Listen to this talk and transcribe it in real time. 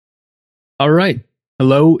All right.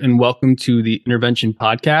 Hello and welcome to the Intervention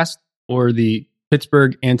Podcast or the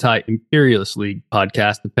Pittsburgh Anti-Imperialist League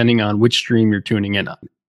podcast, depending on which stream you're tuning in on.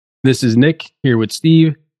 This is Nick here with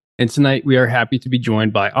Steve, and tonight we are happy to be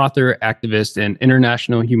joined by author, activist, and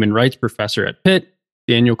international human rights professor at Pitt,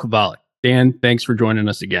 Daniel Kovalik. Dan, thanks for joining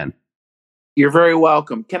us again. You're very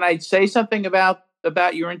welcome. Can I say something about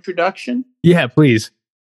your introduction? Yeah, please.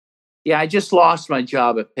 Yeah, I just lost my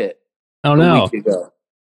job at Pitt a week ago.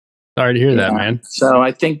 Sorry to hear that, man. So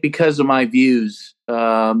I think because of my views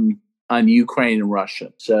on Ukraine and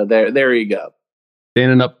Russia. So there you go.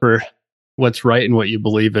 Standing up for what's right and what you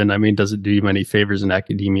believe in. I mean, does it do you many favors in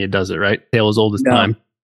academia? Does it, right? Tale as old as time.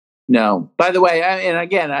 No. By the way,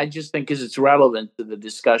 I just think because it's relevant to the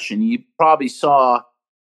discussion, you probably saw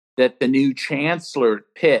that the new chancellor at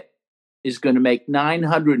Pitt is going to make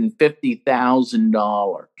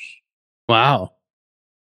 $950,000. Wow.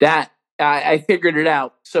 That I figured it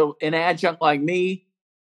out. So an adjunct like me,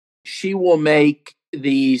 she will make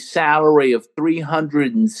the salary of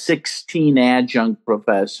 316 adjunct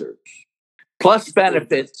professors, plus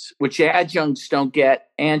benefits, which adjuncts don't get,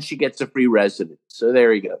 and she gets a free residence. So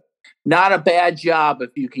there you go. Not a bad job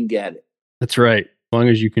if you can get it. That's right. As long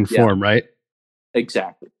as you conform, right?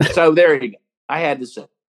 Exactly. So there you go. I had to say.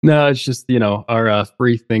 No, it's just, our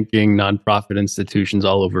free-thinking nonprofit institutions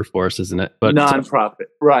all over for us, isn't it? But nonprofit,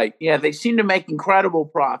 right. Yeah, they seem to make incredible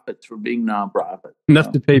profits for being nonprofit.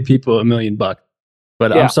 Enough to pay people $1 million. But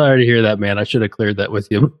I'm sorry to hear that, man. I should have cleared that with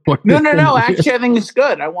you before. No. Actually, I think it's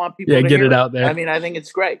good. I want people to get hear it out there. I mean, I think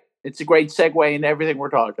it's great. It's a great segue into everything we're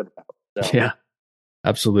talking about. So. Yeah,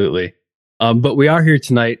 absolutely. But we are here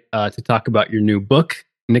tonight to talk about your new book,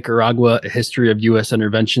 Nicaragua, A History of U.S.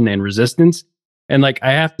 Intervention and Resistance. And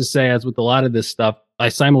I have to say, as with a lot of this stuff, I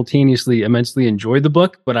simultaneously immensely enjoyed the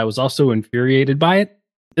book, but I was also infuriated by it.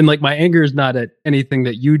 And my anger is not at anything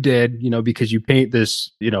that you did, because you paint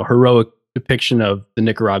this, heroic depiction of the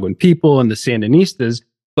Nicaraguan people and the Sandinistas,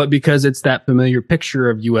 but because it's that familiar picture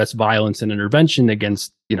of U.S. violence and intervention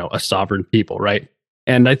against, a sovereign people, right?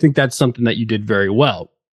 And I think that's something that you did very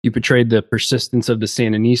well. You portrayed the persistence of the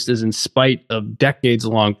Sandinistas in spite of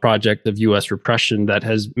decades-long project of U.S. repression that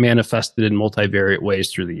has manifested in multivariate ways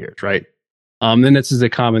through the years, right? And this is a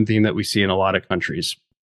common theme that we see in a lot of countries.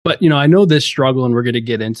 But, I know this struggle, and we're going to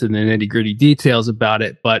get into the nitty-gritty details about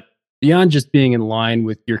it, but beyond just being in line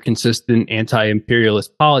with your consistent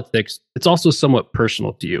anti-imperialist politics, it's also somewhat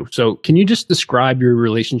personal to you. So can you just describe your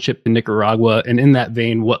relationship to Nicaragua, and in that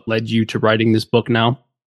vein, what led you to writing this book now?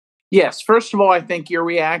 Yes. First of all, I think your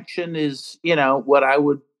reaction is, what I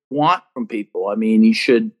would want from people. I mean, you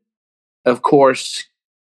should, of course,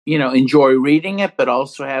 enjoy reading it, but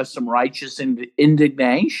also have some righteous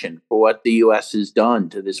indignation for what the U.S. has done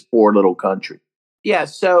to this poor little country. Yeah.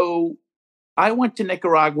 So I went to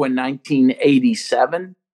Nicaragua in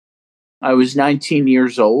 1987. I was 19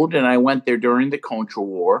 years old, and I went there during the Contra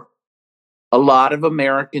War. A lot of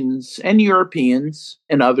Americans and Europeans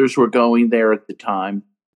and others were going there at the time.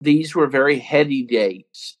 These were very heady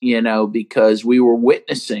days, because we were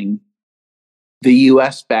witnessing the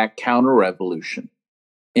U.S.-backed counter-revolution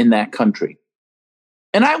in that country.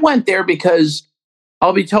 And I went there because,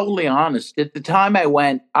 I'll be totally honest, at the time I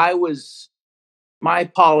went, my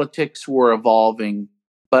politics were evolving,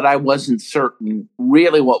 but I wasn't certain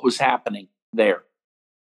really what was happening there.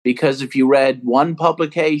 Because if you read one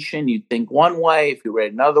publication, you'd think one way. If you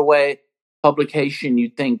read another publication,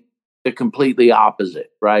 you'd think the completely opposite,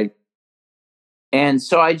 right? And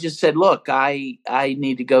so I just said, look, I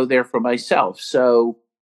need to go there for myself. So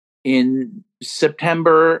in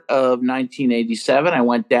September of 1987, I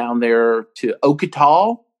went down there to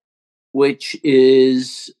Ocotal, which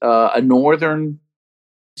is a northern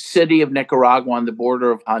city of Nicaragua on the border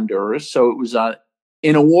of Honduras. So it was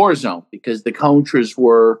in a war zone because the Contras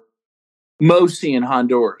were mostly in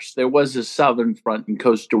Honduras. There was a southern front in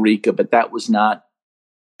Costa Rica, but that was not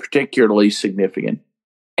particularly significant.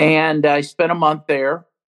 And I spent a month there,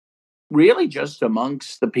 really just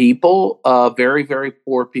amongst the people, very, very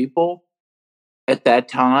poor people at that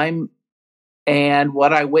time. And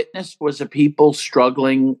what I witnessed was a people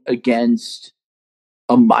struggling against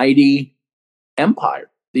a mighty empire,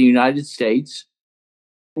 the United States,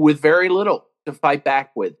 with very little to fight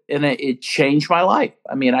back with. And it changed my life.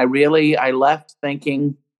 I mean, I left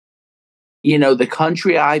thinking, the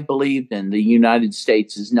country I believed in, the United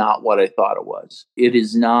States, is not what I thought it was. It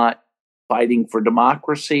is not fighting for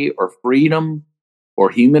democracy or freedom or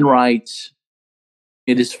human rights.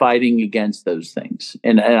 It is fighting against those things.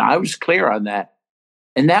 And I was clear on that.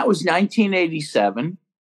 And that was 1987.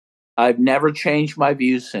 I've never changed my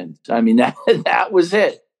views since. I mean, that was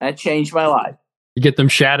it. That changed my life. You get them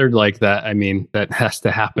shattered like that. I mean, that has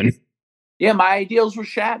to happen. Yeah, my ideals were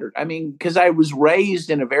shattered. I mean, because I was raised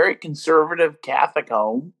in a very conservative Catholic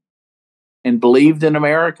home and believed in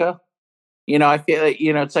America. I feel like,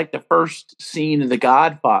 it's like the first scene of The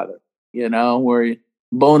Godfather, where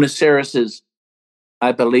Bonacera says,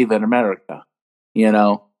 I believe in America, you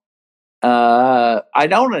know. I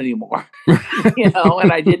don't anymore,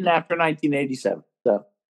 and I didn't after 1987. So,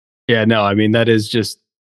 Yeah, no, I mean, that is just,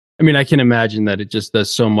 I mean, I can imagine that it just does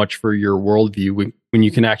so much for your worldview when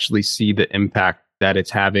you can actually see the impact that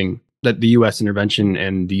it's having, that the U.S. intervention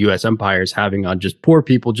and the U.S. empire is having on just poor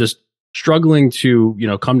people just struggling to,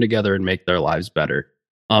 come together and make their lives better.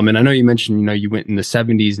 And I know you mentioned, you went in the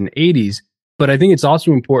 70s and 80s, but I think it's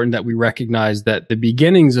also important that we recognize that the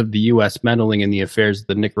beginnings of the U.S. meddling in the affairs of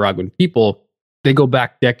the Nicaraguan people, they go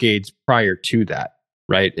back decades prior to that.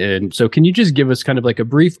 Right. And so can you just give us kind of like a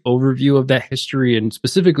brief overview of that history and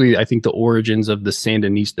specifically, I think, the origins of the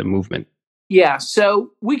Sandinista movement? Yeah.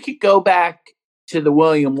 So we could go back to the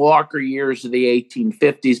William Walker years of the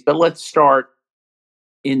 1850s, but let's start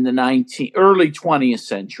in the early 20th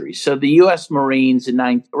century. So the U.S. Marines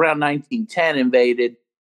around 1910 invaded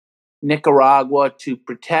Nicaragua to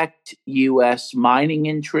protect U.S. mining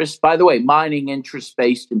interests. By the way, mining interests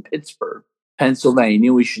based in Pittsburgh,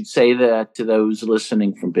 Pennsylvania. We should say that to those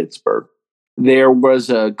listening from Pittsburgh. There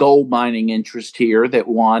was a gold mining interest here that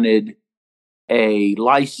wanted a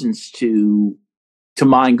license to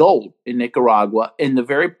mine gold in Nicaragua. And the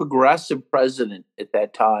very progressive president at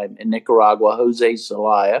that time in Nicaragua, Jose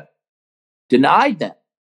Zelaya, denied them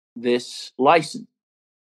this license.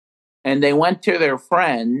 And they went to their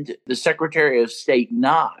friend, the Secretary of State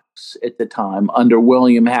Knox at the time, under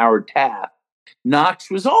William Howard Taft. Knox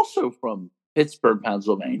was also from Pittsburgh,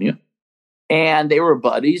 Pennsylvania. And they were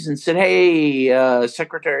buddies and said, hey,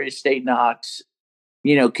 Secretary of State Knox,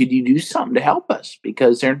 could you do something to help us?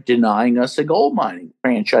 Because they're denying us a gold mining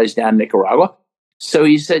franchise down in Nicaragua. So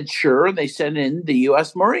he said, sure. They sent in the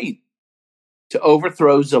U.S. Marine to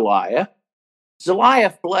overthrow Zelaya. Zelaya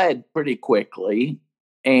fled pretty quickly,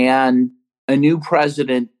 and a new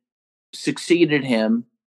president succeeded him.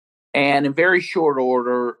 And in very short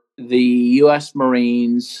order, the U.S.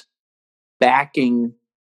 Marines, backing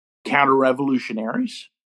counter-revolutionaries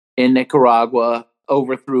in Nicaragua,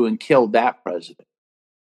 overthrew and killed that president.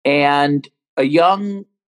 And a young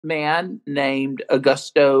man named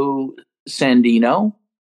Augusto Sandino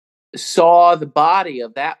saw the body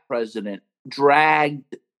of that president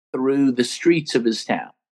dragged through the streets of his town,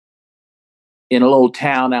 in a little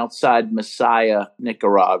town outside Masaya,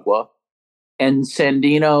 Nicaragua. And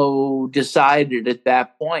Sandino decided at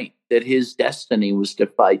that point that his destiny was to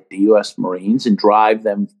fight the U.S. Marines and drive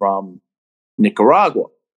them from Nicaragua.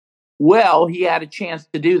 Well, he had a chance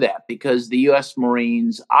to do that because the U.S.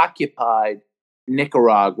 Marines occupied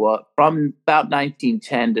Nicaragua from about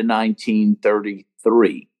 1910 to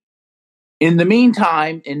 1933. In the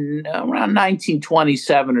meantime, in around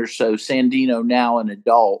 1927 or so, Sandino, now an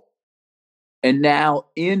adult, and now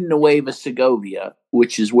in Nueva Segovia,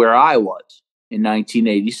 which is where I was in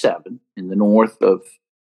 1987, in the north of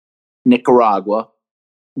Nicaragua,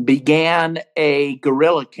 began a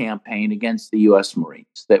guerrilla campaign against the U.S.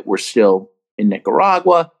 Marines that were still in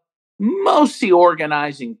Nicaragua, mostly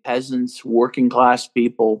organizing peasants, working class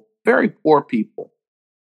people, very poor people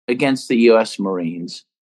against the U.S. Marines.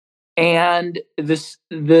 And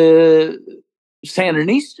the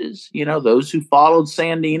Sandinistas, those who followed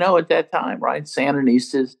Sandino at that time, right?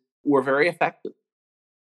 Sandinistas were very effective.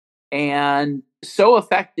 And so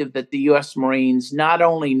effective that the U.S. Marines not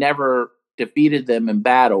only never defeated them in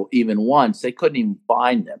battle even once, they couldn't even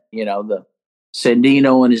find them. The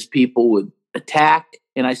Sandino and his people would attack,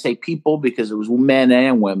 and I say people because it was men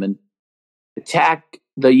and women, attack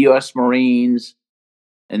the U.S. Marines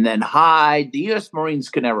and then hide. The U.S. Marines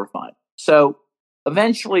could never find them. So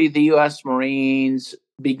eventually the U.S. Marines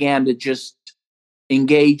began to just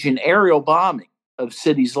engage in aerial bombing of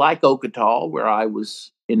cities like Ocotal, where I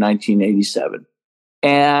was in 1987,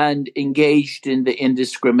 and engaged in the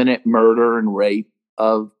indiscriminate murder and rape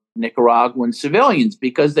of Nicaraguan civilians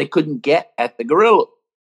because they couldn't get at the guerrillas.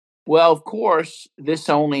 Well, of course, this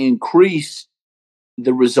only increased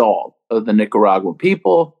the resolve of the Nicaraguan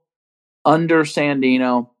people under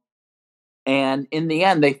Sandino. And in the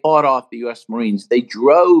end, they fought off the U.S. Marines. They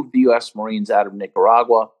drove the U.S. Marines out of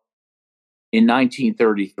Nicaragua in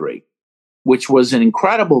 1933, which was an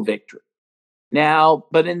incredible victory. Now,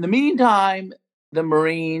 but in the meantime, the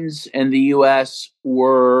Marines and the U.S.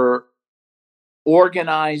 were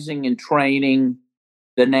organizing and training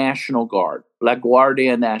the National Guard, La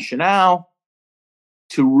Guardia Nacional,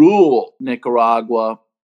 to rule Nicaragua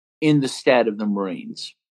in the stead of the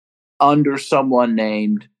Marines under someone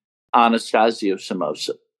named Anastasio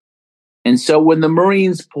Somoza. And so when the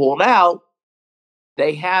Marines pulled out,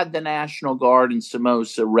 they had the National Guard and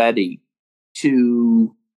Somoza ready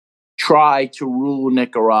to try to rule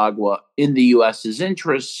Nicaragua in the U.S.'s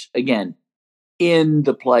interests, again, in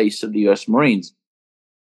the place of the U.S. Marines.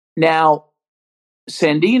 Now,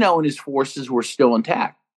 Sandino and his forces were still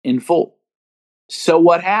intact, in full. So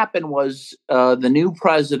what happened was the new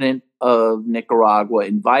president of Nicaragua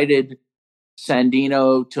invited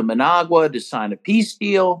Sandino to Managua to sign a peace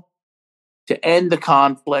deal to end the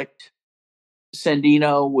conflict.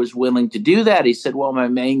 Sandino was willing to do that. He said, well, my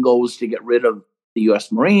main goal was to get rid of the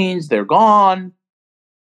U.S. Marines. They're gone.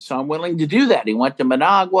 So I'm willing to do that. He went to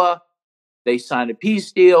Managua. They signed a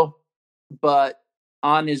peace deal. But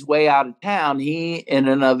on his way out of town, he and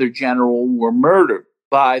another general were murdered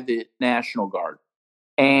by the National Guard.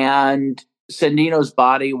 And Sandino's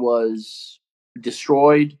body was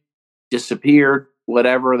destroyed, disappeared,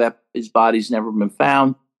 whatever, that his body's never been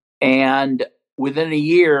found. And within a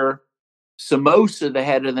year, Somoza, the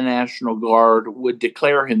head of the National Guard, would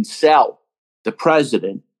declare himself the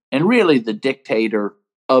president and really the dictator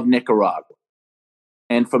of Nicaragua.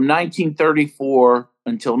 And from 1934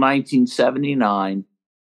 until 1979,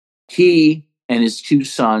 he and his two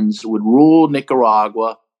sons would rule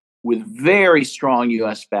Nicaragua with very strong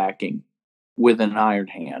U.S. backing, with an iron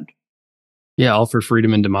hand. Yeah, all for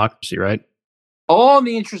freedom and democracy, right? All in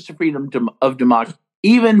the interest of freedom of democracy.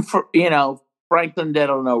 Even for, Franklin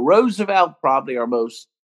Delano Roosevelt, probably our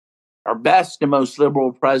best and most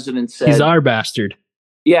liberal president, said, he's our bastard.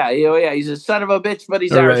 Yeah, he's a son of a bitch, but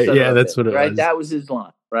he's our right. Son yeah, of a that's bitch, what it right? was. That was his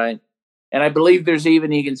line, right? And I believe there's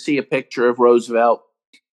even, you can see a picture of Roosevelt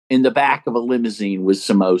in the back of a limousine with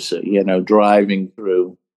Somoza, driving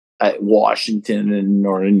through Washington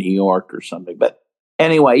or in New York or something. But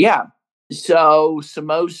anyway, yeah. So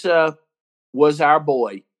Somoza was our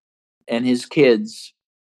boy, and his kids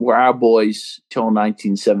were our boys till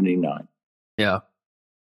 1979. Yeah.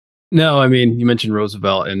 No, I mean, you mentioned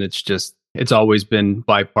Roosevelt, and it's always been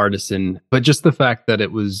bipartisan, but just the fact that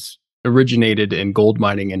it was originated in gold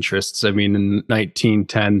mining interests. I mean, in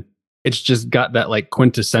 1910, it's just got that like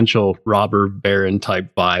quintessential robber baron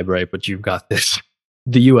type vibe, right? But you've got the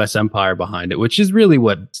U.S. empire behind it, which is really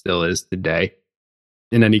what it still is today.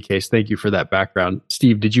 In any case, thank you for that background.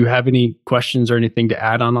 Steve, did you have any questions or anything to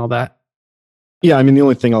add on all that? Yeah, I mean, the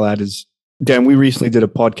only thing I'll add is, Dan, we recently did a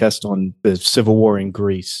podcast on the Civil War in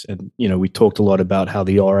Greece. And, we talked a lot about how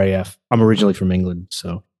the RAF, I'm originally from England,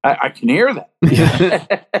 so. I can hear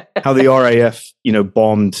that. How the RAF,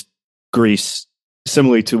 bombed Greece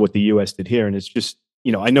similarly to what the US did here. And it's just,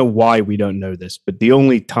 I know why we don't know this, but the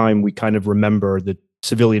only time we kind of remember the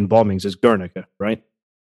civilian bombings is Guernica, right?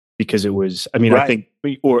 Because it was, right. I think,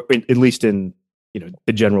 or at least in,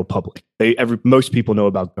 the general public, most people know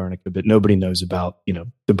about Guernica, but nobody knows about,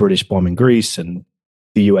 the British bombing Greece and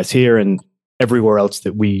the US here and everywhere else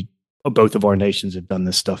that both of our nations have done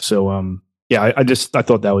this stuff. So, yeah, I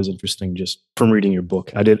thought that was interesting just from reading your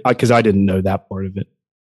book. Because I didn't know that part of it.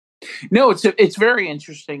 No, it's very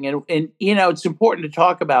interesting. And it's important to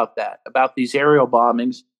talk about that, about these aerial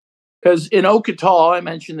bombings. Because in Ocotal, I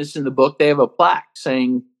mentioned this in the book, they have a plaque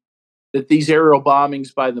saying that these aerial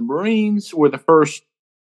bombings by the Marines were the first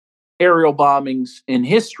aerial bombings in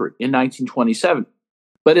history in 1927.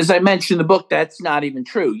 But as I mentioned in the book, that's not even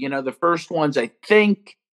true. The first ones I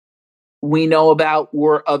think we know about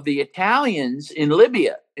were of the Italians in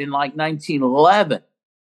Libya in like 1911.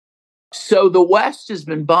 So the West has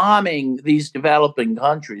been bombing these developing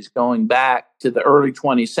countries going back to the early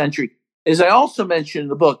 20th century. As I also mentioned in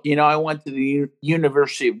the book, I went to the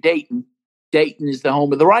University of Dayton. Dayton is the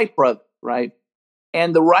home of the Wright brothers, right?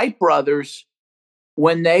 And the Wright brothers,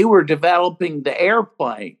 when they were developing the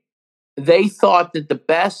airplane, they thought that the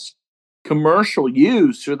best commercial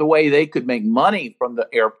use or the way they could make money from the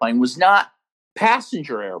airplane was not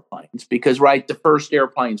passenger airplanes because, right, the first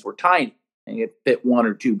airplanes were tiny and it fit one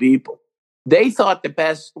or two people. They thought the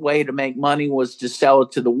best way to make money was to sell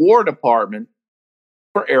it to the War Department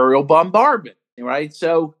for aerial bombardment, right?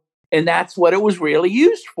 So, and that's what it was really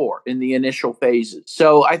used for in the initial phases.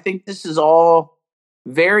 So I think this is all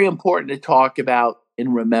very important to talk about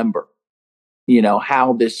and remember,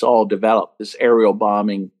 how this all developed, this aerial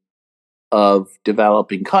bombing of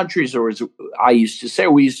developing countries, or as we used to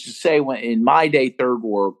say when in my day, third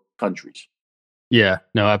world countries. Yeah,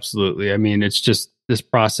 no, absolutely. I mean, it's just this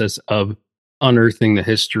process of unearthing the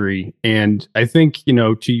history. And I think,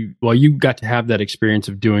 while you got to have that experience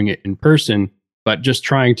of doing it in person, but just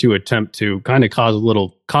trying to attempt to kind of cause a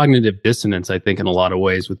little cognitive dissonance, I think, in a lot of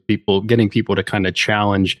ways with people, getting people to kind of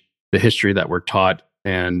challenge the history that we're taught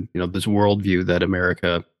and, this worldview that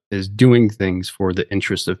America is doing things for the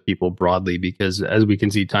interests of people broadly, because as we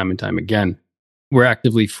can see time and time again, we're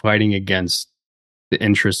actively fighting against the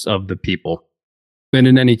interests of the people. But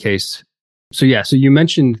in any case, so you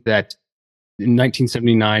mentioned that in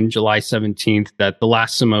 1979, July 17th, that the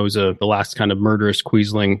last Somoza, the last kind of murderous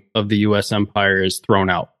Quisling of the U.S. empire, is thrown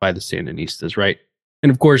out by the Sandinistas, right?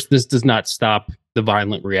 And of course, this does not stop the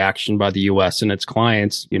violent reaction by the U.S. and its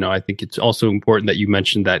clients. I think it's also important that you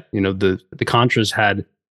mentioned that, the Contras had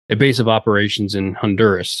a base of operations in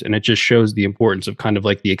Honduras, and it just shows the importance of kind of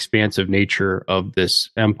like the expansive nature of this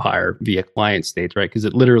empire via client states, right? Because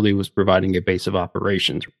it literally was providing a base of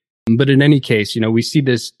operations. But in any case, we see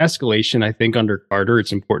this escalation, I think, under Carter.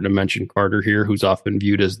 It's important to mention Carter here, who's often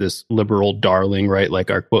viewed as this liberal darling, right?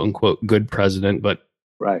 Like our quote unquote good president. But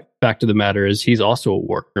right. Fact of the matter is he's also a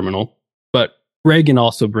war criminal. But Reagan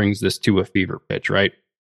also brings this to a fever pitch, right?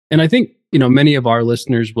 And I think, many of our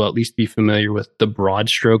listeners will at least be familiar with the broad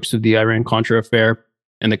strokes of the Iran-Contra affair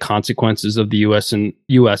and the consequences of the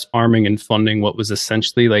U.S. arming and funding what was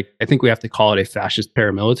essentially, like, I think we have to call it a fascist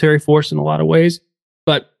paramilitary force in a lot of ways.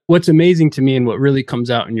 But what's amazing to me and what really comes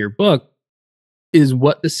out in your book is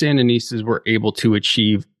what the Sandinistas were able to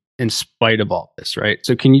achieve in spite of all this, right?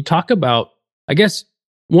 So can you talk about, I guess,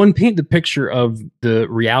 one, paint the picture of the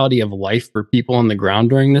reality of life for people on the ground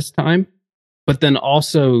during this time, but then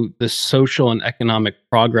also the social and economic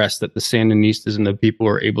progress that the Sandinistas and the people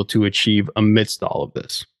were able to achieve amidst all of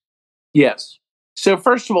this? Yes. So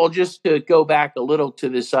first of all, just to go back a little to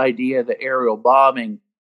this idea of the aerial bombing,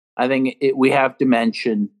 I think we have to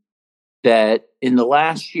mention that in the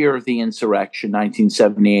last year of the insurrection,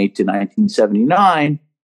 1978 to 1979,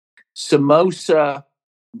 Somoza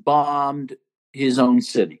bombed his own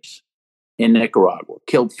cities in Nicaragua,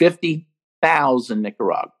 killed 50,000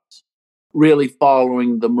 Nicaraguans, really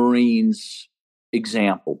following the Marines'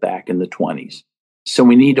 example back in the 20s. So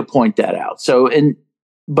we need to point that out.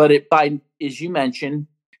 As you mentioned,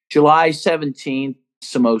 July 17th,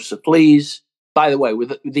 Somoza flees, by the way,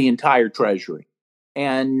 with the entire treasury.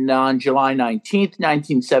 And on July 19th,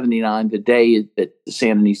 1979, the day that the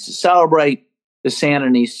Sandinistas celebrate, the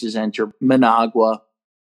Sandinistas enter Managua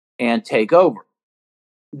and take over.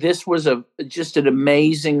 This was just an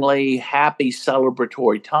amazingly happy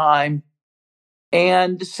celebratory time.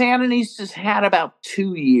 And the Sandinistas had about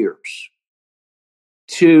 2 years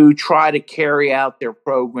to try to carry out their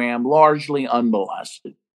program largely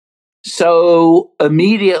unmolested. So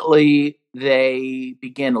immediately they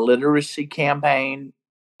began a literacy campaign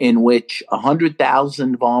in which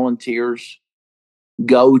 100,000 volunteers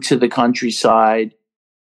go to the countryside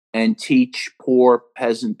and teach poor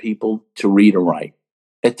peasant people to read and write.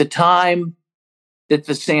 At the time that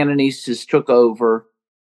the Sandinistas took over,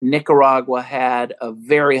 Nicaragua had a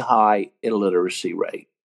very high illiteracy rate.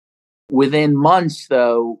 Within months,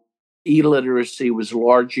 though, illiteracy was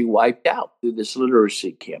largely wiped out through this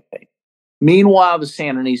literacy campaign. Meanwhile, the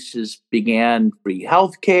Sandinistas began free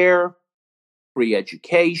healthcare, free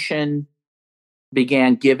education,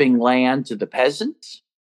 began giving land to the peasants.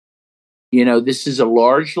 This is a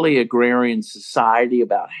largely agrarian society.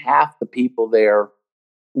 About half the people there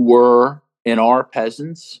were and are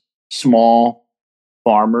peasants, small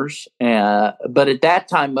farmers. But at that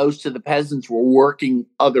time, most of the peasants were working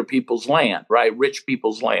other people's land, right? Rich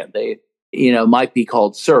people's land. They, might be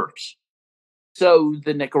called serfs. So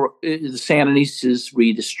the Sandinistas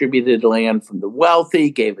redistributed land from the wealthy,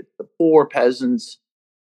 gave it to the poor peasants.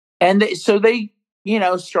 And they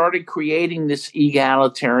started creating this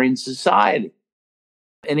egalitarian society.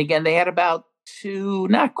 And again, they had about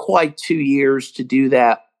not quite 2 years to do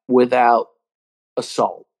that without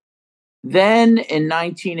assault. Then in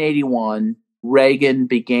 1981, Reagan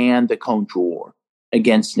began the Contra War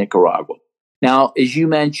against Nicaragua. Now, as you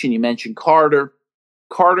mentioned Carter.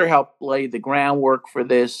 Carter helped lay the groundwork for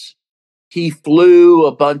this. He flew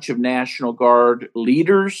a bunch of National Guard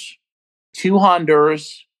leaders to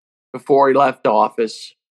Honduras before he left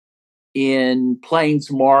office in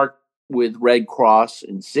planes marked with Red Cross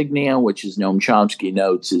insignia, which, as Noam Chomsky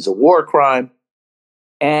notes, is a war crime.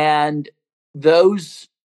 And those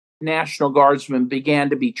National Guardsmen began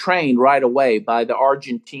to be trained right away by the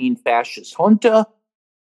Argentine fascist junta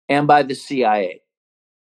and by the CIA.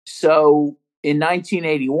 So in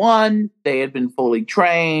 1981, they had been fully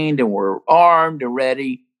trained and were armed and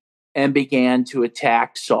ready and began to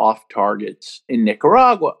attack soft targets in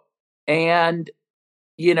Nicaragua. And,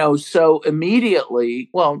 so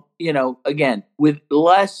immediately, again, with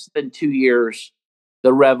less than 2 years,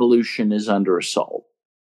 the revolution is under assault.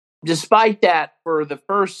 Despite that, for the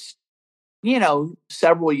first,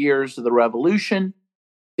 several years of the revolution,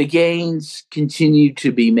 the gains continue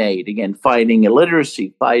to be made. Again, fighting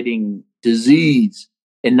illiteracy, fighting disease,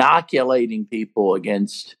 inoculating people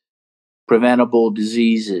against preventable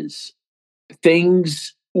diseases.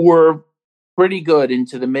 Things were pretty good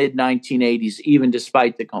into the mid-1980s, even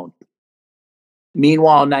despite the Contras.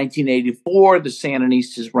 Meanwhile, in 1984, the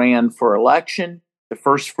Sandinistas ran for election, the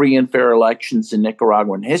first free and fair elections in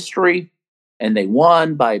Nicaraguan history, and they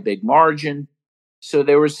won by a big margin. So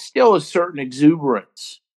there was still a certain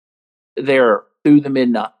exuberance there through the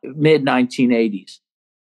mid-1980s.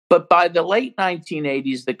 But by the late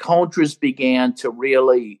 1980s, the Contras began to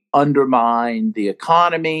really undermine the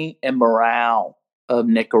economy and morale of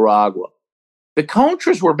Nicaragua. The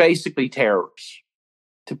Contras were basically terrorists,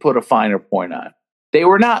 to put a finer point on it. They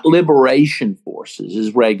were not liberation forces,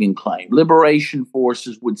 as Reagan claimed. Liberation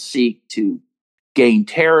forces would seek to gain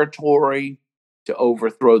territory, to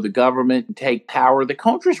overthrow the government and take power. The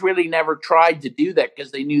Contras really never tried to do that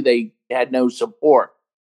because they knew they had no support.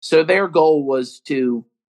 So their goal was to,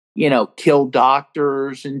 kill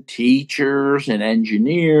doctors and teachers and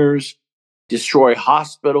engineers, destroy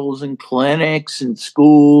hospitals and clinics and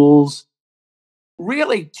schools,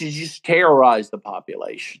 really to just terrorize the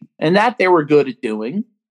population. And that they were good at doing.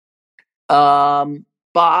 By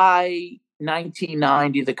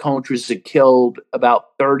 1990, the Contras had killed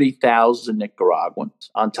about 30,000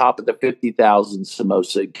 Nicaraguans on top of the 50,000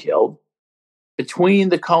 Somoza had killed. Between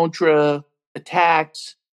the Contra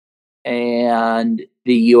attacks and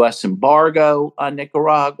the U.S. embargo on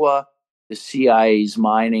Nicaragua, the CIA's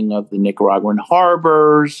mining of the Nicaraguan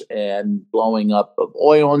harbors and blowing up of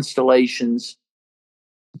oil installations,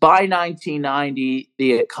 by 1990,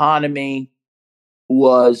 the economy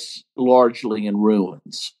was largely in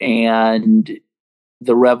ruins, and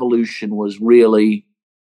the revolution was really,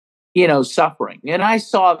 suffering. And I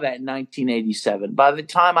saw that in 1987. By the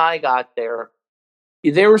time I got there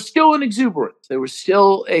was still an exuberance. There was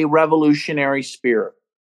still a revolutionary spirit,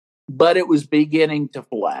 but it was beginning to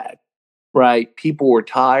flag, right? People were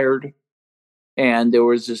tired, and there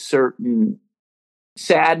was a certain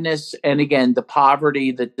sadness. And again, the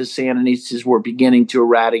poverty that the Sandinistas were beginning to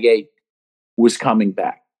eradicate was coming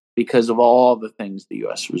back because of all the things the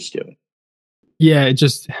U.S. was doing. Yeah,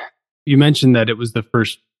 you mentioned that it was the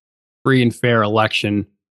first free and fair election.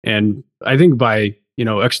 And I think by,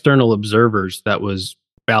 external observers, that was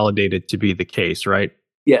validated to be the case, right?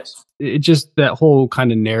 Yes. It just, that whole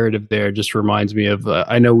kind of narrative there just reminds me of,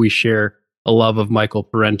 I know we share a love of Michael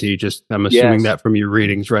Parenti, I'm assuming that from your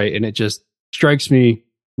readings, right? And it just strikes me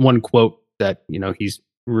one quote that, he's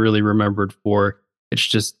really remembered for. It's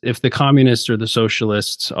just, if the communists or the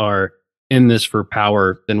socialists are in this for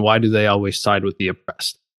power, then why do they always side with the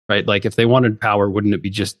oppressed, right? Like, if they wanted power, wouldn't it be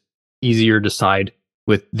just easier to side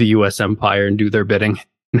with the U.S. empire and do their bidding?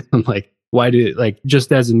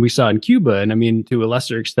 Just as we saw in Cuba, and I mean, to a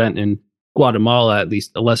lesser extent in Guatemala, at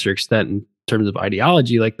least a lesser extent in terms of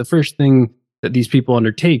ideology, like the first thing that these people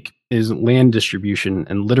undertake is land distribution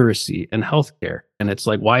and literacy and healthcare. And it's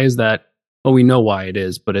like, why is that? Well, we know why it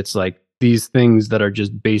is, but it's like these things that are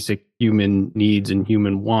just basic human needs and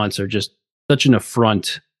human wants are just such an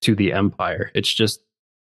affront to the empire. It's just,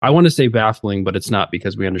 I want to say baffling, but it's not,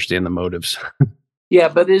 because we understand the motives. Yeah,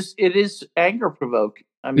 but it is anger provoking.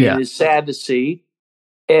 I mean, It's sad to see.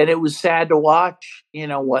 And it was sad to watch,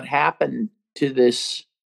 what happened to this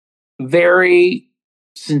very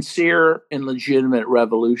sincere and legitimate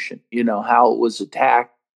revolution, how it was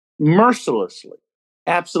attacked mercilessly,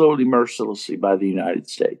 absolutely mercilessly by the United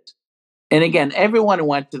States. And again, everyone who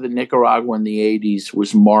went to the Nicaragua in the 80s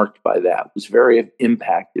was marked by that, was very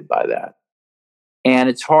impacted by that. And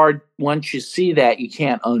it's hard, once you see that, you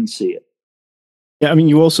can't unsee it. Yeah, I mean,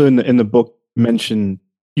 you also in the book mentioned,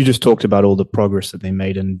 you just talked about all the progress that they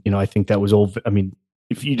made. And, I think that was all, I mean,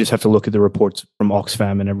 if you just have to look at the reports from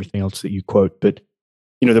Oxfam and everything else that you quote, but,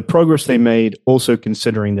 the progress they made, also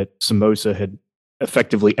considering that Somoza had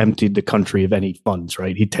effectively emptied the country of any funds,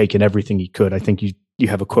 right? He'd taken everything he could. I think you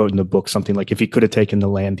have a quote in the book, something like, if he could have taken the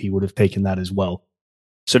land, he would have taken that as well.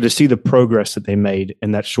 So to see the progress that they made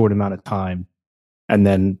in that short amount of time, and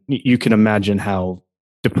then you can imagine how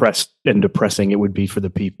depressed and depressing it would be for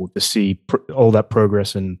the people to see all that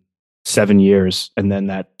progress in 7 years, and then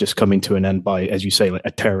that just coming to an end by, as you say, like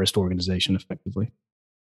a terrorist organization, effectively.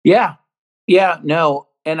 Yeah, no.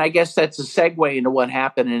 And I guess that's a segue into what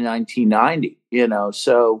happened in 1990,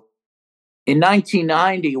 So in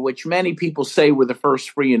 1990, which many people say were the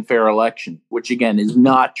first free and fair election, which again is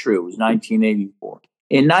not true, it was 1984.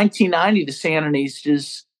 In 1990, the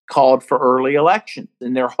Sandinistas called for early elections.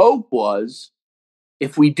 And their hope was,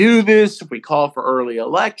 if we do this, if we call for early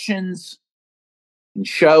elections, and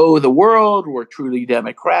show the world we're truly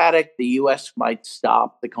democratic, the U.S. might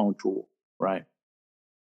stop the Contra War, right?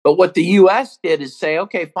 But what the U.S. did is say,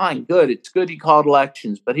 okay, fine, good. It's good you called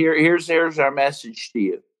elections, but here's our message to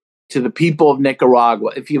you, to the people of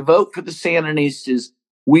Nicaragua. If you vote for the Sandinistas,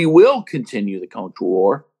 we will continue the Contra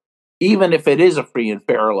War, even if it is a free and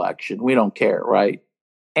fair election. We don't care, right?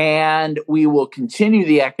 And we will continue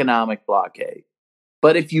the economic blockade.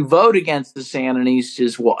 But if you vote against the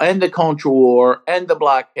Sandinistas, we'll end the Contra War, end the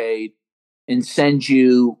blockade, and send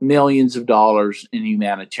you millions of dollars in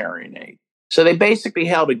humanitarian aid. So they basically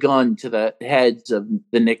held a gun to the heads of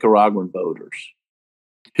the Nicaraguan voters,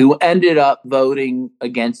 who ended up voting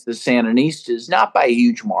against the Sandinistas, not by a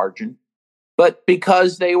huge margin, but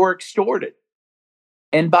because they were extorted.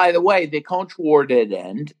 And by the way, the Contra War did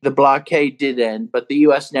end, the blockade did end, but the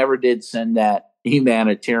U.S. never did send that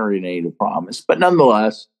humanitarian aid promise. But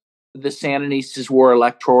nonetheless, the Sandinistas were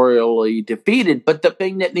electorally defeated. But the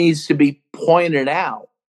thing that needs to be pointed out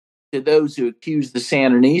to those who accuse the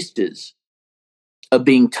Sandinistas of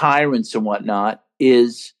being tyrants and whatnot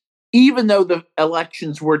is, even though the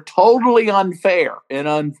elections were totally unfair and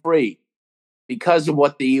unfree because of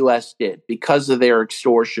what the U.S. did, because of their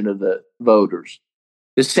extortion of the voters,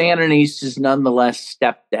 the Sandinistas nonetheless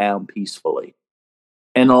stepped down peacefully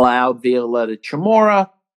and allowed Violeta Chamorro,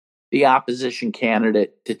 the opposition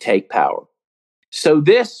candidate, to take power. So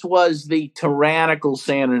this was the tyrannical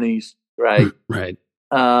Sandinistas, right? Right.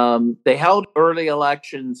 They held early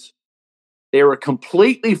elections. They were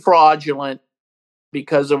completely fraudulent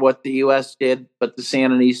because of what the U.S. did, but the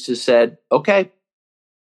Sandinistas said, okay,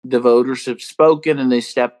 the voters have spoken, and they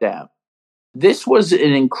stepped down. This was an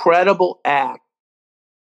incredible act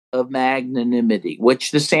of magnanimity,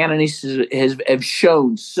 which the Sandinistas have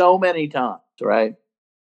shown so many times, right?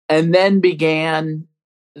 And then began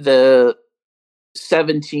the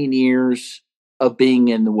 17 years of being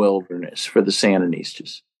in the wilderness for the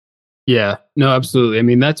Sandinistas. Yeah, no, absolutely. I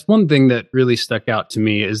mean, that's one thing that really stuck out to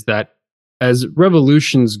me, is that as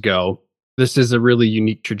revolutions go, this is a really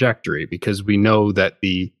unique trajectory, because we know that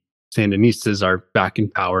the Sandinistas are back in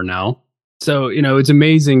power now. So, it's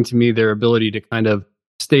amazing to me, their ability to kind of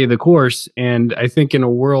stay the course. And I think in a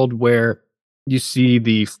world where you see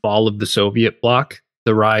the fall of the Soviet bloc,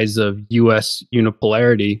 the rise of US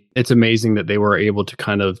unipolarity, it's amazing that they were able to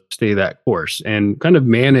kind of stay that course and kind of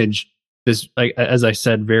manage this, like, as I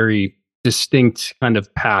said, very distinct kind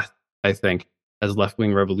of path, I think, as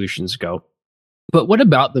left-wing revolutions go. But what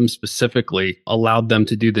about them specifically allowed them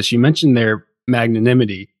to do this? You mentioned their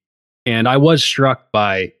magnanimity, and I was struck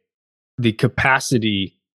by the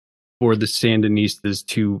capacity for the Sandinistas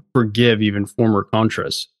to forgive even former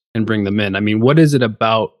Contras and bring them in. I mean, what is it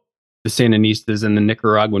about the Sandinistas and the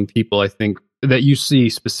Nicaraguan people, I think, that you see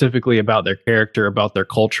specifically about their character, about their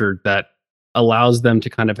culture, that allows them to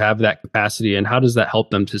kind of have that capacity, and how does that help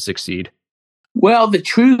them to succeed? Well, the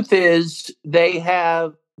truth is they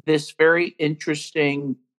have this very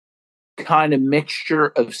interesting kind of mixture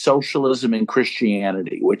of socialism and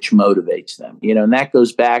Christianity, which motivates them, and that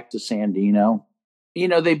goes back to Sandino.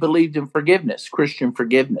 They believed in forgiveness, Christian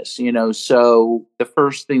forgiveness, so the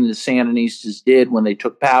first thing the Sandinistas did when they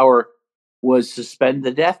took power was suspend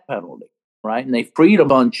the death penalty, right? And they freed a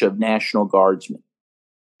bunch of National Guardsmen,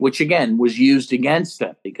 which again was used against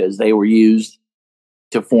them because they were used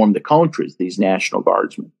to form the Contras, these National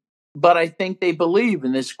Guardsmen. But I think they believe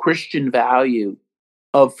in this Christian value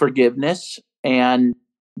of forgiveness, and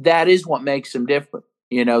that is what makes them different.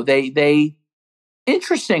 They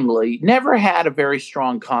interestingly never had a very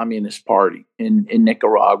strong communist party in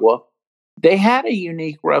Nicaragua. They had a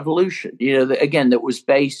unique revolution, again, that was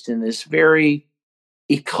based in this very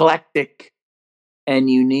eclectic and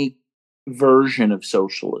unique version of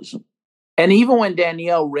socialism. And even when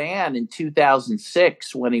Daniel ran in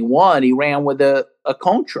 2006, when he won, he ran with a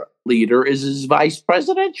Contra leader as his vice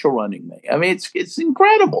presidential running mate. I mean, it's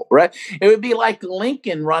incredible, right? It would be like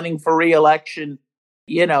Lincoln running for re-election,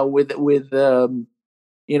 with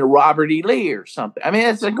Robert E. Lee or something. I mean,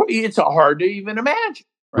 it's hard to even imagine,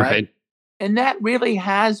 right? And that really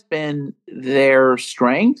has been their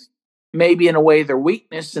strength, maybe in a way their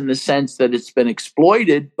weakness, in the sense that it's been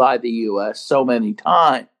exploited by the U.S. so many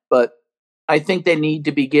times. But I think they need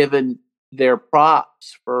to be given their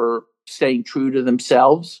props for staying true to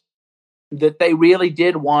themselves, that they really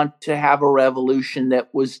did want to have a revolution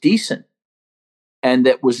that was decent and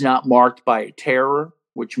that was not marked by terror,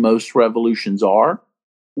 which most revolutions are,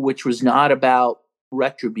 which was not about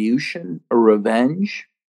retribution or revenge.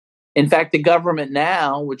 In fact, the government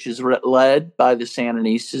now, which is led by the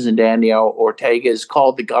Sandinistas and Daniel Ortega, is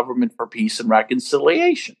called the Government for Peace and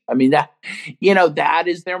Reconciliation. I mean, that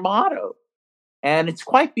is their motto. and it's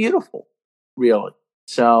quite beautiful, really.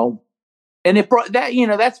 So, and it brought that,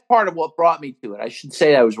 that's part of what brought me to it. I should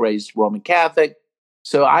say I was raised Roman Catholic.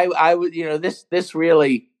 So I would, this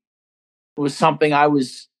really was something I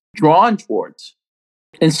was drawn towards,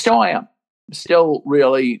 and still am. Still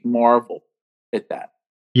really marvel at that.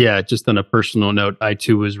 Yeah, just on a personal note, I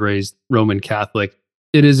too was raised Roman Catholic.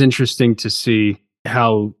 It is interesting to see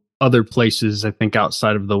how other places, I think,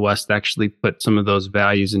 outside of the West actually put some of those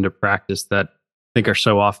values into practice that I think are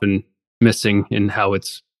so often missing in how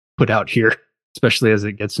it's put out here, especially as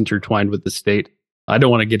it gets intertwined with the state. I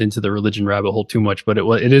don't want to get into the religion rabbit hole too much, but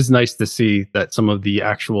it is nice to see that some of the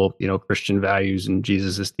actual, Christian values and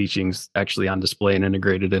Jesus's teachings actually on display and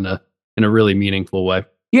integrated in a really meaningful way.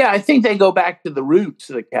 Yeah, I think they go back to the roots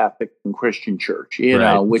of the Catholic and Christian church,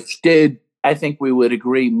 which did, I think we would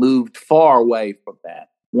agree, moved far away from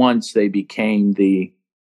that once they became the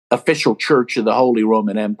official church of the Holy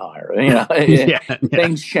Roman Empire.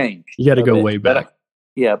 Things changed. You got to go way back.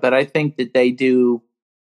 But I think that they do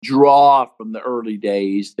draw from the early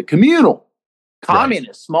days, the communal,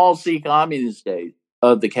 communist, small c communist days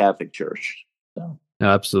of the Catholic Church. So.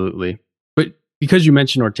 Absolutely. But because you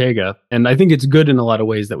mentioned Ortega, and I think it's good in a lot of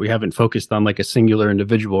ways that we haven't focused on like a singular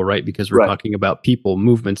individual, right? Because we're talking about people,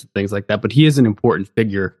 movements, and things like that. But he is an important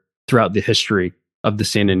figure throughout the history of the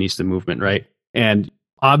Sandinista movement, right? And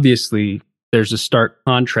obviously, there's a stark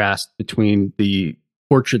contrast between the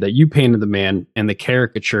portrait that you paint of the man and the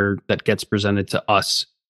caricature that gets presented to us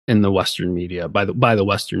in the Western media, by the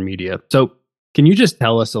Western media. So can you just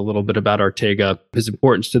tell us a little bit about Ortega, his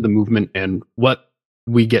importance to the movement, and what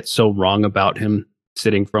we get so wrong about him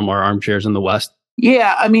sitting from our armchairs in the West?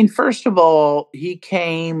 Yeah, I mean, first of all, he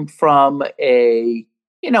came from a,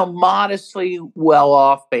 modestly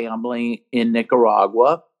well-off family in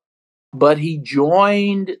Nicaragua, but he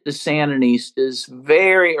joined the Sandinistas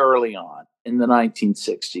very early on in the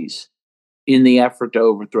 1960s in the effort to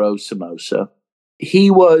overthrow Somoza.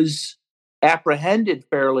 He was apprehended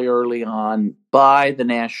fairly early on by the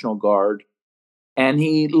National Guard, and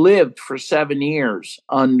he lived for 7 years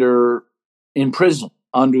in prison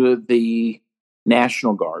under the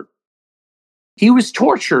National Guard. He was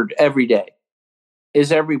tortured every day,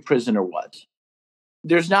 as every prisoner was.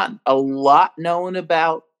 There's not a lot known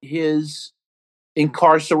about his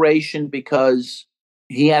incarceration because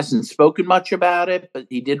he hasn't spoken much about it, but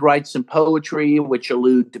he did write some poetry which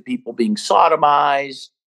allude to people being sodomized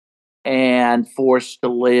and forced to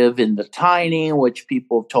live in the tiny, which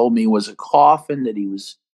people have told me was a coffin, that he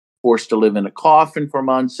was forced to live in a coffin for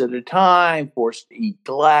months at a time, forced to eat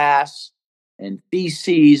glass and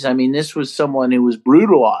feces. I mean, this was someone who was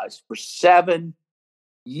brutalized for 7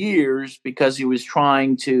 years because he was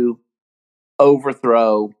trying to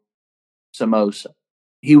overthrow Somoza.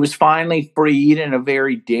 He was finally freed in a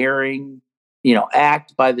very daring,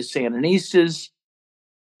 act by the Sandinistas.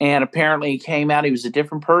 And apparently he came out, he was a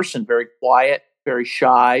different person, very quiet, very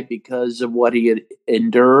shy because of what he had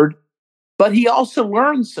endured. But he also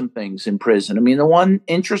learned some things in prison. I mean, the one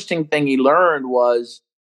interesting thing he learned was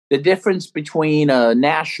the difference between a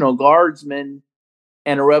National Guardsman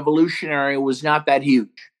and a revolutionary was not that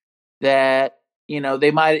huge. That,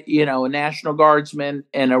 they might, a National Guardsman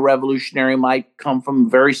and a revolutionary might come from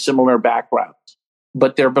very similar backgrounds,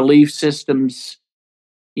 but their belief systems,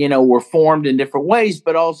 were formed in different ways,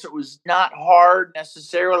 but also it was not hard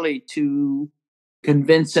necessarily to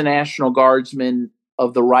convince a National Guardsman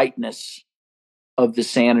of the rightness of the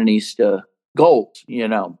Sandinista goals,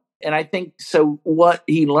 And I think so what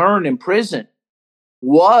he learned in prison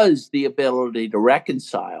was the ability to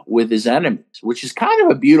reconcile with his enemies, which is kind of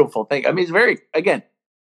a beautiful thing. I mean, it's very, again,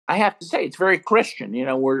 I have to say, it's very Christian.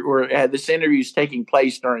 We're this interview is taking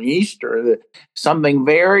place during Easter. Something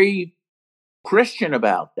very Christian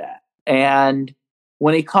about that. And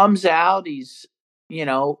when he comes out, he's,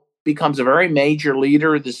 becomes a very major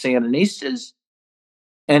leader of the Sandinistas.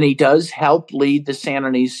 And he does help lead the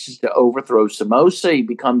Sandinistas to overthrow Somoza. He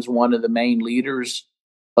becomes one of the main leaders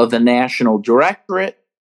of the National Directorate,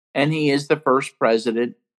 and he is the first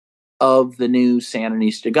president of the new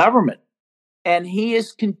Sandinista government. And he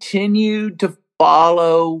has continued to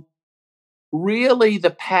follow really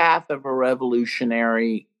the path of a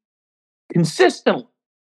revolutionary consistently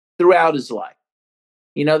throughout his life.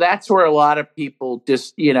 That's where a lot of people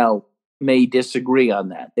just, may disagree on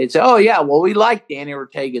that. They'd say, oh, yeah, well, we like Danny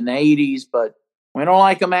Ortega in the 80s, but we don't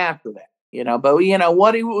like him after that. But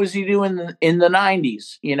what was he doing in the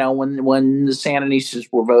 90s? When the Sandinistas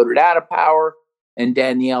were voted out of power and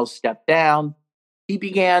Danielle stepped down, he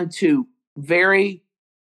began to very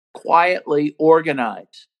quietly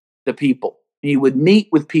organize the people. He would meet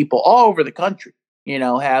with people all over the country,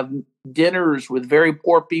 have dinners with very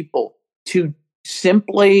poor people to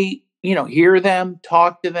simply, hear them,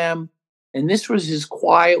 talk to them. And this was his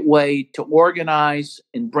quiet way to organize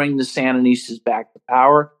and bring the Sandinistas back to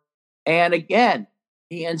power. And again,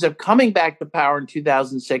 he ends up coming back to power in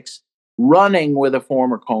 2006, running with a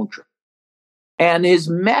former Contra. And his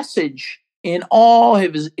message in all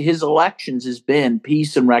of his elections has been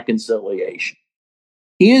peace and reconciliation.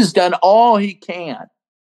 He has done all he can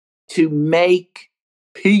to make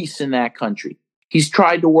peace in that country. He's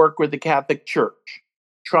tried to work with the Catholic Church,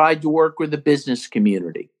 tried to work with the business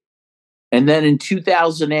community. And then in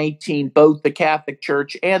 2018, both the Catholic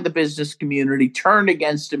Church and the business community turned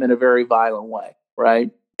against him in a very violent way,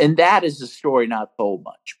 right? And that is a story not told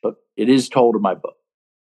much, but it is told in my book.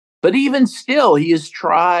 But even still, he has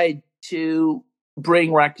tried to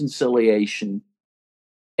bring reconciliation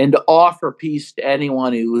and to offer peace to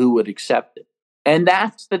anyone who would accept it. And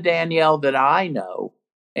that's the Daniel that I know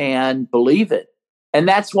and believe it. And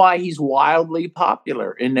that's why he's wildly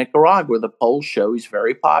popular in Nicaragua. The polls show he's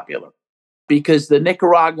very popular because the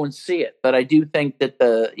Nicaraguans see it. But I do think that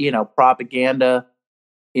the, propaganda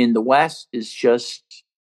in the West is just,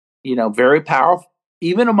 very powerful,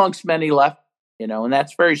 even amongst many left, and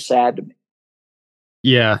that's very sad to me.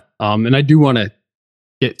 Yeah. And I do want to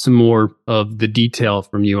get some more of the detail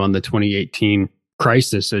from you on the 2018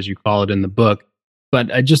 crisis, as you call it in the book.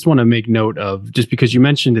 But I just want to make note of, just because you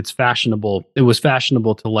mentioned it was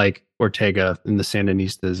fashionable to like Ortega and the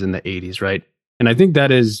Sandinistas in the 80s, right? And I think that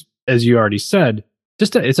is, as you already said,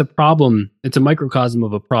 it's a problem. It's a microcosm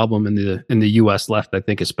of a problem in the US left, I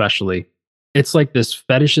think, especially. It's like this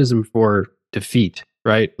fetishism for defeat,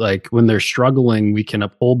 right? Like when they're struggling, we can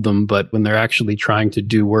uphold them, but when they're actually trying to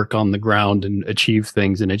do work on the ground and achieve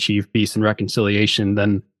things and achieve peace and reconciliation,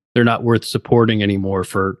 then they're not worth supporting anymore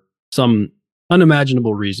for some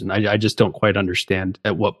unimaginable reason. I just don't quite understand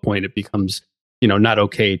at what point it becomes, not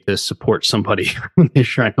okay to support somebody when they're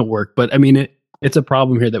trying to work. But I mean, it's a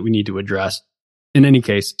problem here that we need to address. In any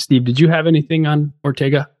case, Steve, did you have anything on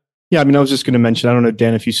Ortega? Yeah, I mean, I was just going to mention, I don't know,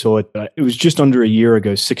 Dan, if you saw it, but it was just under a year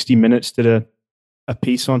ago, 60 Minutes did a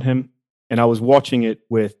piece on him. And I was watching it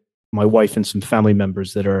with my wife and some family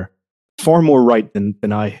members that are far more right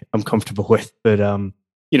than I am comfortable with. But,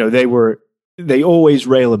 they always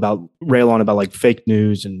rail on about like fake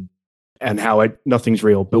news and how nothing's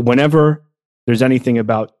real. But whenever there's anything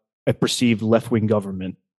about a perceived left-wing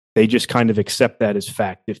government, they just kind of accept that as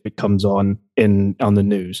fact if it comes on the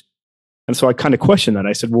news. And so I kind of questioned that.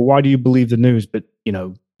 I said, well, why do you believe the news? But,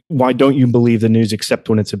 why don't you believe the news except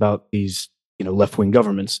when it's about these, left-wing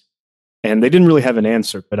governments? And they didn't really have an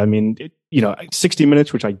answer. But I mean, 60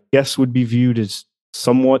 Minutes, which I guess would be viewed as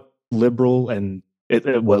somewhat liberal and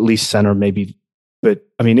at least center maybe. But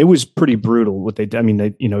I mean, it was pretty brutal what they did. I mean,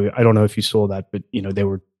 I don't know if you saw that, but,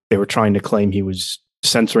 they were trying to claim he was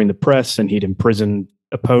censoring the press and he'd imprisoned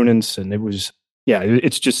opponents. And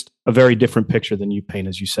it's just a very different picture than you paint,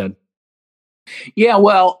 as you said. Yeah,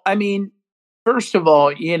 well, I mean, first of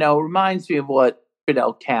all, reminds me of what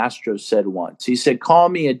Fidel Castro said once. He said, call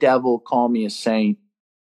me a devil, call me a saint,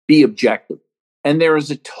 be objective. And there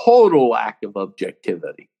is a total lack of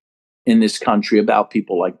objectivity in this country about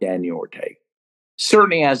people like Daniel Ortega.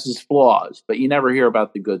 Certainly has his flaws, but you never hear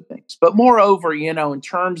about the good things. But moreover, in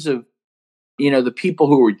terms of, the people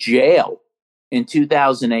who were jailed in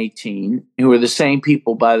 2018, who are the same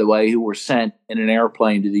people, by the way, who were sent in an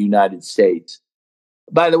airplane to the United States,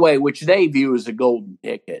 by the way, which they view as a golden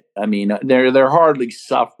ticket. I mean, they're hardly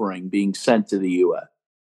suffering being sent to the U.S.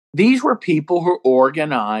 These were people who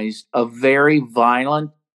organized a very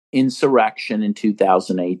violent insurrection in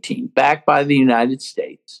 2018, backed by the United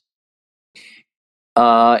States.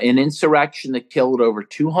 An insurrection that killed over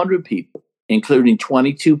 200 people, including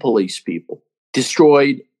 22 police people,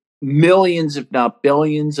 destroyed millions, if not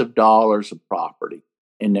billions of dollars of property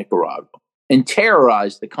in Nicaragua, and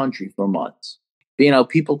terrorized the country for months.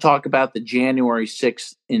 People talk about the January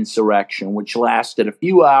 6th insurrection, which lasted a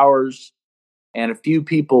few hours and a few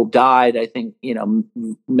people died. I think,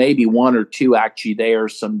 maybe one or two actually there.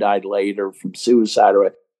 Some died later from suicide.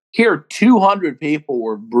 Here, 200 people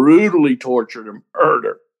were brutally tortured and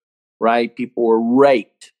murdered, right? People were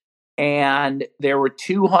raped. And there were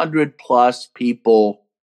 200 plus people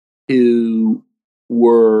who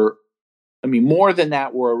were, more than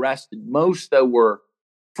that were arrested. Most, though, were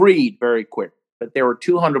freed very quickly. But there were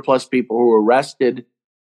 200 plus people who were arrested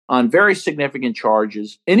on very significant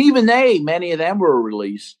charges. And even many of them were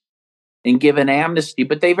released and given amnesty.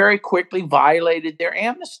 But they very quickly violated their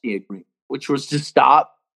amnesty agreement, which was to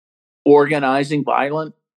stop organizing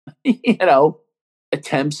violent,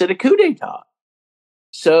 attempts at a coup d'etat.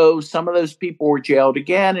 So some of those people were jailed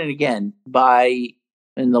again and again.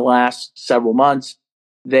 In the last several months,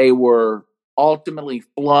 they were ultimately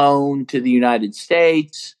flown to the United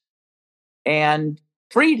States and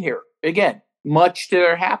freed here again, much to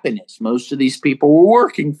their happiness. Most of these people were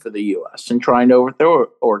working for the U.S. and trying to overthrow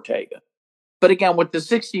Ortega. But again, what the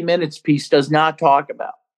 60 Minutes piece does not talk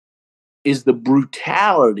about is the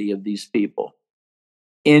brutality of these people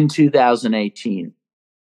in 2018,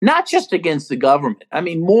 not just against the government. I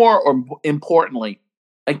mean, more or importantly,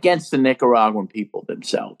 against the Nicaraguan people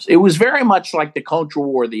themselves. It was very much like the Contra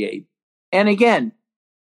War of the 80s. And again,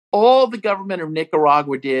 all the government of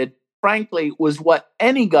Nicaragua did, frankly, was what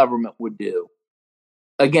any government would do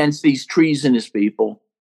against these treasonous people,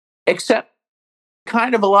 except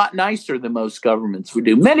kind of a lot nicer than most governments would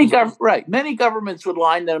do. Many governments would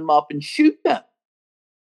line them up and shoot them.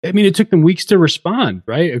 I mean, it took them weeks to respond,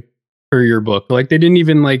 right? For your book, like they didn't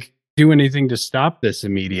even do anything to stop this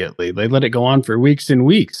immediately. They let it go on for weeks and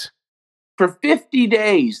weeks. For 50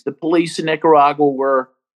 days, the police in Nicaragua were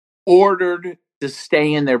ordered to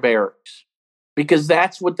stay in their barracks because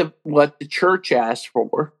that's what the church asked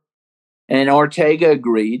for. And Ortega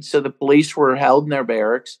agreed. So the police were held in their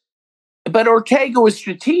barracks. But Ortega was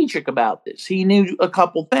strategic about this. He knew a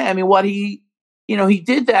couple things. I mean, he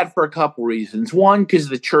did that for a couple reasons. One, because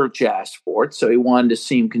the church asked for it, so he wanted to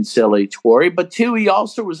seem conciliatory. But two, he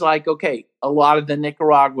also was like, okay, a lot of the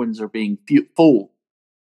Nicaraguans are being fooled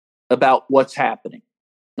about what's happening,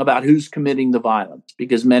 about who's committing the violence,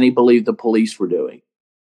 because many believe the police were doing.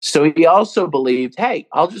 So he also believed, hey,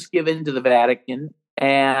 I'll just give in to the Vatican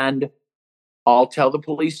and I'll tell the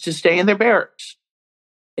police to stay in their barracks.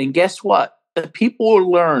 And guess what? The people will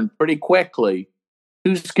learn pretty quickly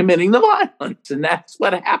who's committing the violence. And that's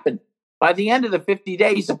what happened. By the end of the 50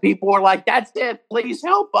 days, the people were like, that's it. Please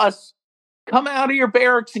help us. Come out of your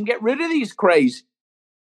barracks and get rid of these crazy,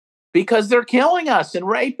 because they're killing us and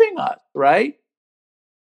raping us, right?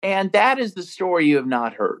 And that is the story you have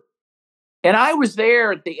not heard. And I was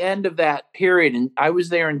there at the end of that period, and I was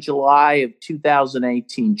there in July of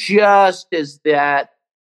 2018, just as that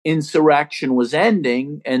insurrection was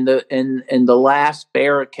ending, and the last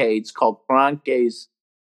barricades called tranques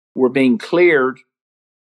were being cleared.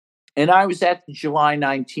 And I was at the July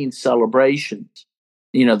 19th celebrations,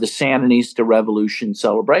 the Sandinista Revolution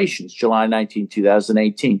celebrations, July 19,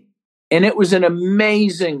 2018. And it was an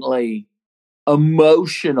amazingly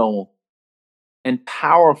emotional and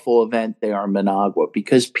powerful event there in Managua,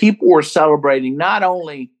 because people were celebrating not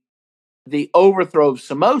only the overthrow of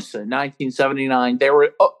Somoza in 1979, they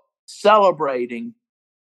were celebrating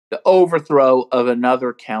the overthrow of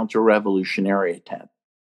another counter-revolutionary attempt.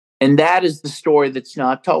 And that is the story that's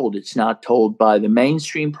not told. It's not told by the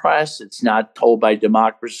mainstream press. It's not told by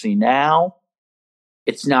Democracy Now!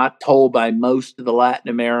 It's not told by most of the Latin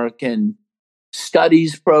American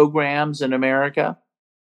studies programs in America.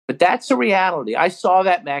 But that's a reality. I saw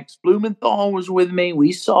that. Max Blumenthal was with me.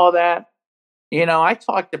 We saw that. I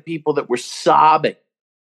talked to people that were sobbing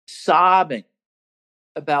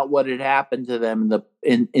about what had happened to them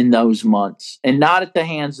in those months, and not at the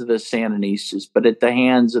hands of the Sandinistas, but at the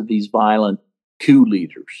hands of these violent coup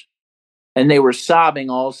leaders. And they were sobbing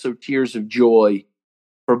also tears of joy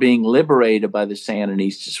for being liberated by the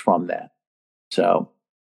Sandinistas from that. So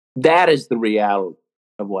that is the reality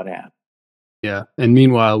of what happened. Yeah. And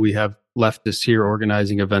meanwhile, we have leftists here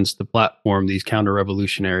organizing events to platform these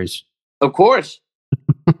counter-revolutionaries. Of course.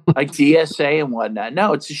 Like DSA and whatnot.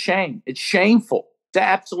 No, it's a shame. It's shameful. It's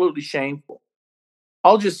absolutely shameful.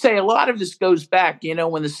 I'll just say a lot of this goes back,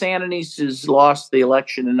 when the Sandinistas lost the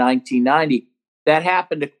election in 1990, that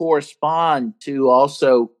happened to correspond to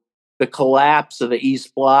also the collapse of the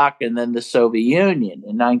East Bloc and then the Soviet Union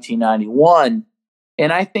in 1991.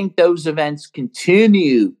 And I think those events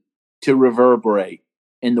continue to reverberate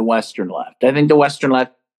in the Western left. I think the Western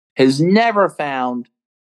left has never found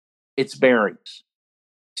its bearings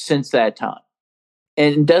since that time,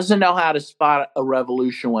 and doesn't know how to spot a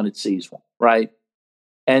revolution when it sees one, right?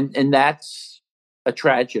 And that's a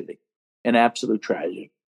tragedy, an absolute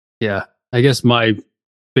tragedy. Yeah. I guess my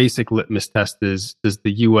basic litmus test is, does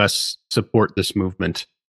the U.S. support this movement?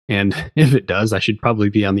 And if it does, I should probably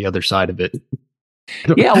be on the other side of it.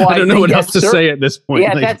 I don't know what else to say at this point.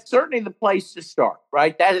 Yeah, that's certainly the place to start,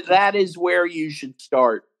 right? That is where you should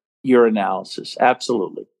start your analysis.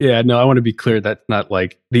 Absolutely. Yeah, no, I want to be clear. That's not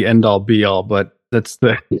like the end all be all, but that's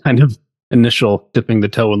the kind of initial dipping the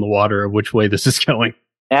toe in the water of which way this is going.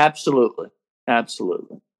 Absolutely.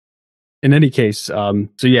 Absolutely. In any case, so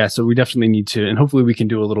we definitely need to, and hopefully we can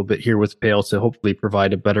do a little bit here with Pale to hopefully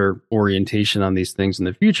provide a better orientation on these things in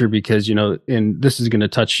the future, because, and this is going to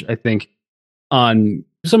touch, I think, on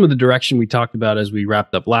some of the direction we talked about as we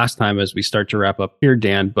wrapped up last time, as we start to wrap up here,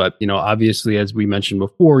 Dan. But, obviously, as we mentioned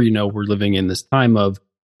before, we're living in this time of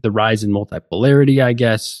the rise in multipolarity, I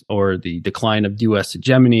guess, or the decline of U.S.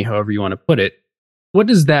 hegemony, however you want to put it. What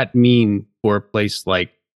does that mean for a place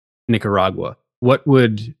like Nicaragua? What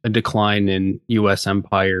would a decline in U.S.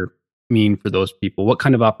 empire mean for those people? What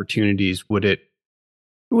kind of opportunities would it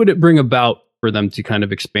bring about for them to kind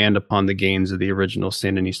of expand upon the gains of the original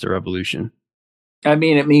Sandinista revolution? I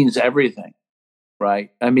mean, it means everything,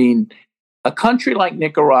 right? I mean, a country like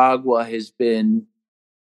Nicaragua has been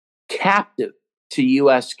captive to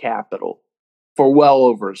U.S. capital for well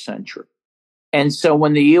over a century. And so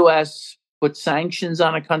when the U.S. puts sanctions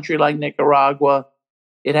on a country like Nicaragua,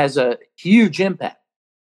 it has a huge impact,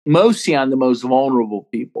 mostly on the most vulnerable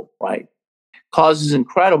people, right? Causes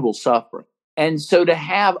incredible suffering. And so to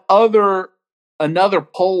have another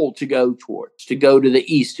pole to go towards, to go to the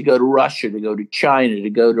east, to go to Russia, to go to China, to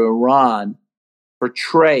go to Iran for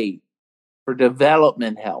trade, for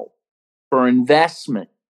development help, for investment,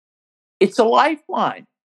 it's a lifeline.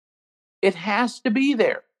 It has to be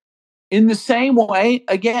there. In the same way,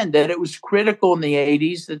 again, that it was critical in the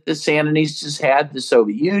 80s that the Sandinistas had the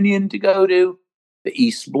Soviet Union to go to, the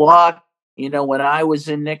East Bloc. When I was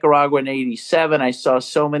in Nicaragua in 87, I saw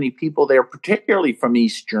so many people there, particularly from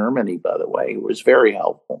East Germany, by the way. It was very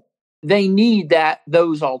helpful. They need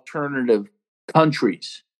those alternative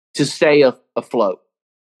countries to stay afloat.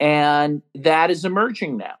 And that is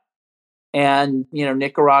emerging now. And,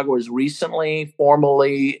 Nicaragua has recently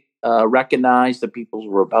formally recognized the People's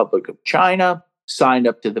Republic of China, signed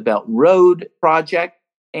up to the Belt and Road Project.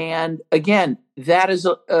 And again, that is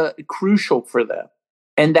crucial for them.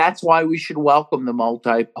 And that's why we should welcome the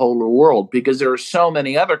multipolar world, because there are so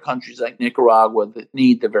many other countries like Nicaragua that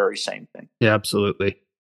need the very same thing. Yeah, absolutely.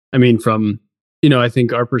 I mean, from, I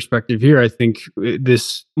think our perspective here, I think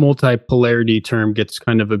this multipolarity term gets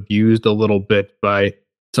kind of abused a little bit by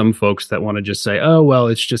some folks that want to just say, oh, well,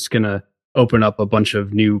 it's just going to open up a bunch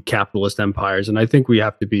of new capitalist empires. And I think we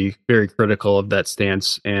have to be very critical of that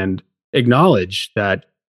stance and acknowledge that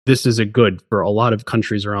this is a good for a lot of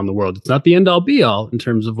countries around the world. It's not the end all be all in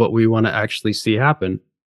terms of what we want to actually see happen,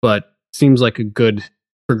 but seems like a good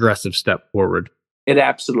progressive step forward. It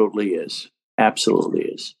absolutely is. Absolutely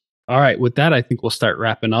is. All right. With that, I think we'll start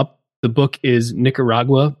wrapping up. The book is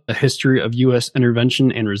Nicaragua, A History of U.S.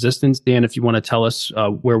 Intervention and Resistance. Dan, if you want to tell us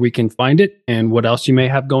where we can find it and what else you may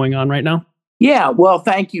have going on right now. Yeah, well,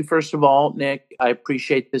 thank you, first of all, Nick. I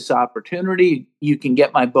appreciate this opportunity. You can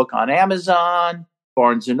get my book on Amazon,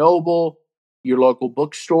 Barnes & Noble, your local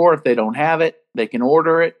bookstore. If they don't have it, they can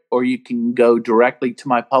order it, or you can go directly to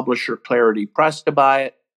my publisher, Clarity Press, to buy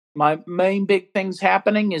it. My main big things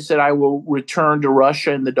happening is that I will return to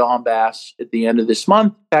Russia and the Donbass at the end of this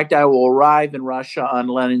month. In fact, I will arrive in Russia on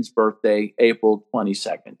Lenin's birthday, April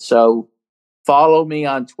 22nd. So follow me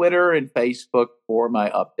on Twitter and Facebook for my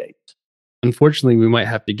updates. Unfortunately, we might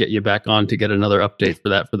have to get you back on to get another update for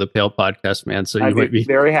the Pale podcast, man. So I'd be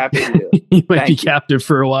very happy to do it. You might be captive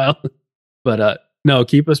for a while. But no,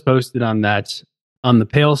 keep us posted on that. On the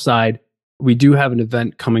Pale side, we do have an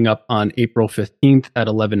event coming up on April 15th at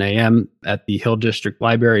 11 a.m. at the Hill District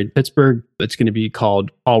Library in Pittsburgh. It's going to be called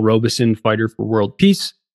Paul Robeson, Fighter for World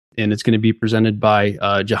Peace. And it's going to be presented by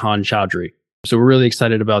Jahan Chaudhry. So we're really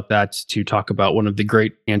excited about that, to talk about one of the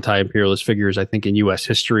great anti-imperialist figures, I think, in U.S.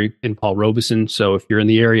 history, in Paul Robeson. So if you're in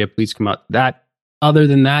the area, please come out to that. Other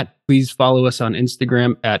than that, please follow us on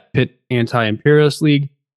Instagram at Pitt Anti-Imperialist League.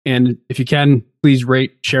 And if you can, please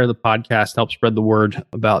rate, share the podcast, help spread the word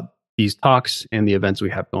about these talks and the events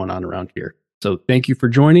we have going on around here. So thank you for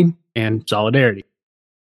joining, and solidarity.